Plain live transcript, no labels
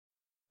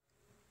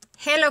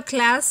Hello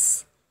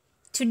class,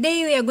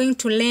 today we are going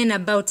to learn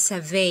about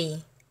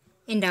survey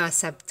and our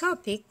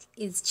subtopic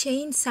is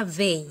chain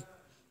survey.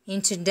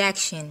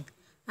 Introduction.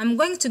 I'm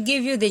going to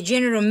give you the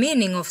general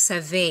meaning of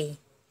survey.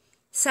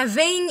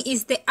 Surveying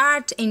is the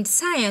art and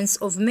science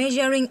of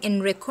measuring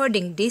and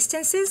recording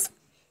distances,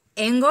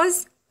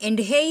 angles, and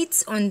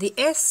heights on the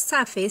Earth's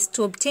surface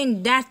to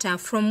obtain data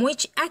from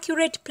which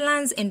accurate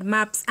plans and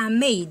maps are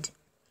made.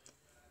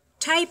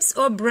 Types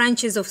or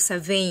branches of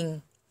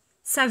surveying.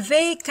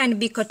 Survey can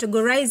be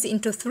categorized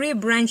into three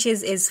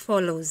branches as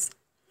follows.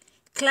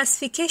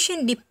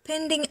 Classification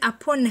depending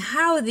upon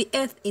how the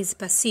Earth is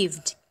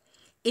perceived.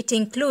 It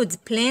includes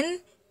plane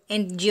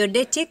and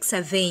geodetic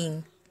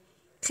surveying.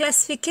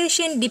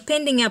 Classification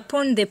depending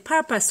upon the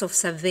purpose of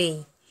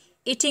survey.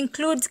 It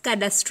includes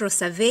cadastral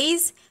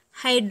surveys,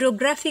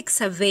 hydrographic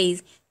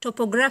surveys,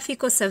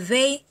 topographical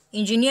survey,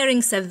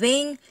 engineering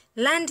surveying,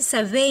 land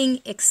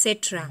surveying,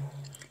 etc.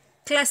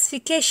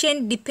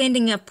 Classification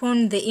depending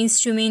upon the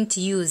instrument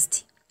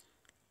used.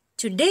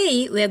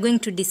 Today we are going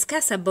to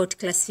discuss about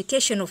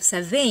classification of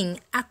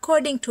surveying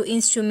according to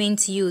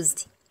instruments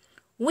used.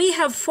 We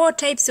have four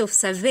types of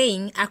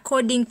surveying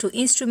according to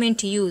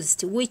instrument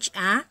used, which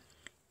are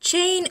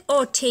chain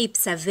or tape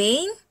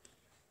surveying,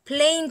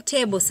 plane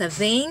table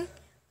surveying,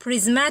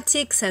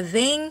 prismatic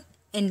surveying,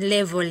 and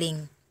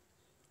leveling.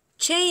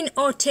 Chain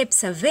or tape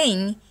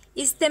surveying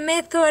is the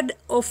method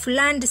of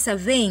land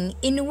surveying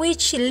in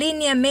which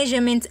linear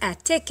measurements are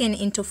taken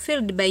into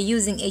field by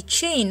using a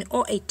chain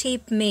or a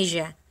tape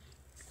measure.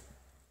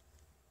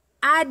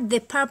 Add the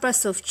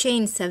purpose of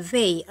chain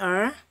survey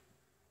are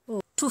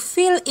to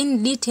fill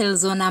in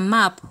details on a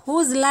map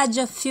whose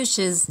larger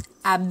features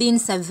are being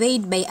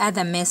surveyed by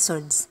other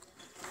methods.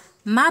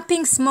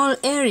 Mapping small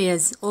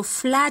areas of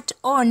flat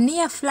or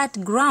near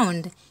flat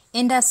ground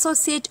and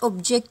associate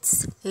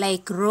objects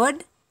like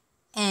road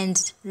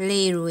and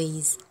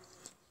railways.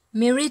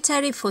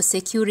 Military for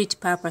security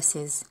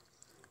purposes.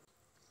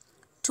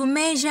 To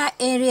measure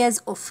areas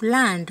of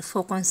land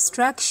for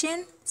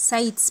construction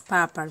sites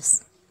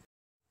purpose.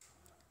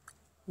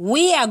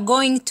 We are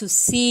going to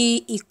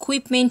see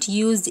equipment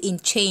used in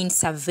chain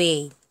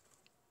survey.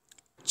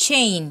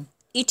 Chain.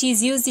 It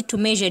is used to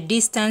measure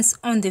distance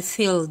on the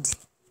field.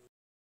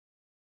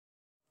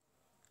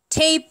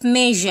 Tape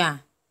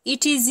measure.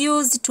 It is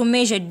used to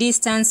measure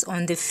distance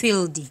on the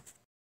field.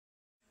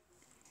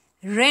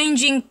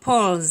 Ranging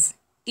poles.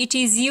 It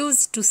is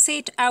used to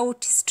set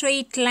out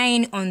straight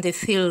line on the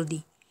field.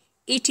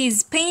 It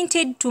is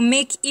painted to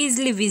make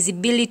easily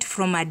visibility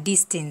from a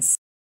distance.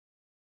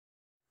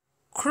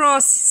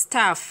 Cross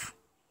staff.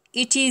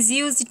 It is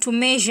used to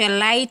measure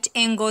light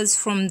angles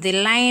from the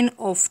line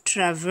of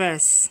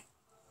traverse.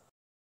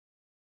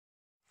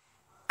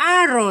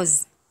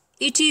 Arrows.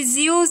 It is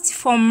used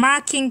for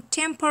marking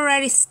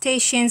temporary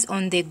stations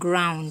on the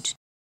ground.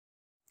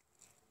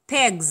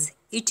 Pegs.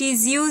 It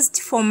is used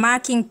for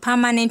marking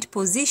permanent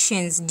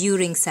positions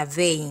during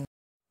surveying.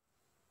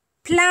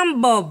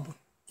 Plumb bob.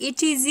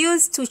 It is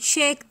used to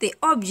check the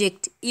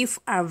object if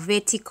at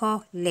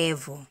vertical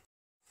level.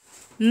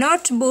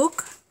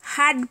 Notebook,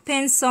 hard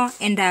pencil,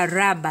 and a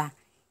rubber.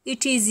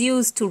 It is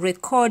used to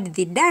record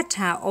the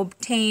data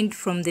obtained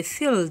from the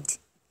field.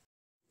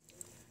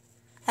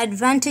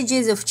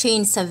 Advantages of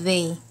chain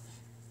survey.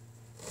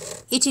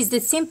 It is the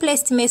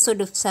simplest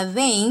method of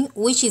surveying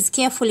which is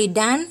carefully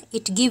done.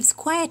 It gives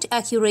quite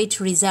accurate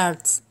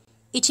results.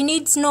 It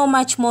needs no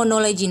much more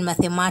knowledge in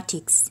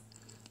mathematics.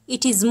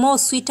 It is more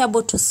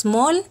suitable to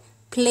small,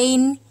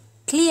 plain,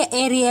 clear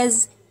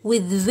areas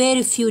with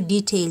very few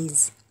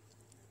details.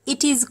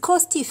 It is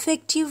cost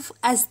effective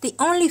as the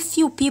only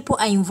few people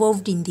are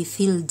involved in the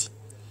field.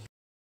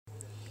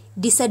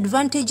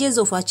 Disadvantages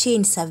of a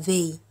chain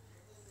survey.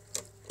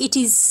 It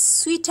is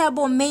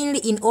suitable mainly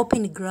in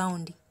open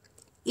ground.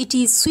 It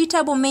is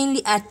suitable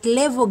mainly at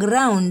level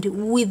ground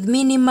with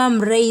minimum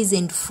rise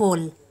and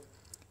fall.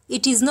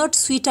 It is not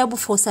suitable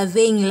for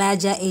surveying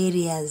larger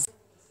areas.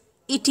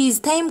 It is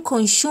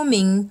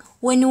time-consuming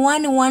when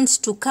one wants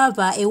to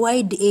cover a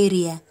wide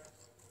area.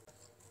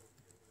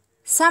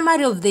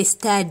 Summary of the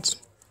study.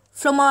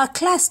 From our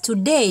class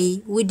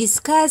today, we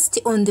discussed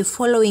on the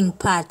following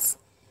parts: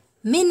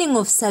 meaning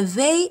of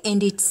survey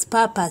and its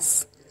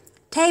purpose,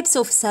 types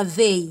of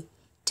survey,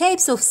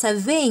 types of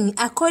surveying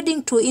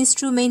according to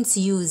instruments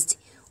used.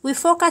 We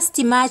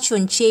focused much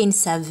on chain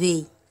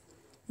survey.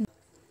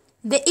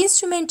 The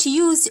instrument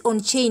used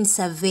on chain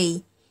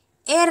survey,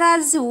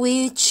 errors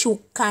which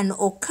can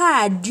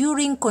occur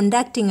during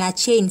conducting a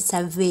chain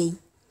survey,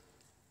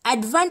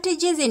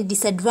 advantages and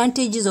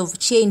disadvantages of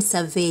chain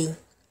survey.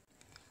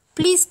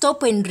 Please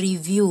stop and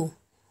review.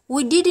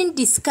 We didn't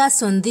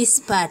discuss on this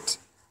part.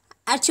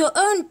 At your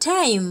own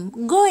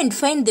time, go and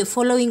find the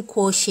following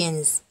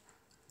questions.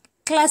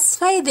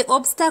 Classify the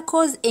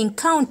obstacles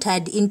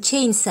encountered in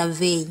chain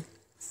survey.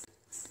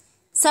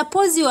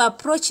 Suppose you are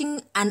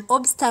approaching an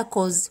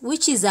obstacle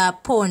which is a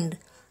pond.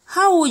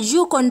 How would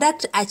you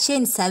conduct a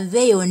chain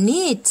survey on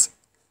it?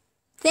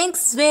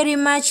 Thanks very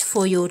much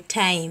for your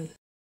time.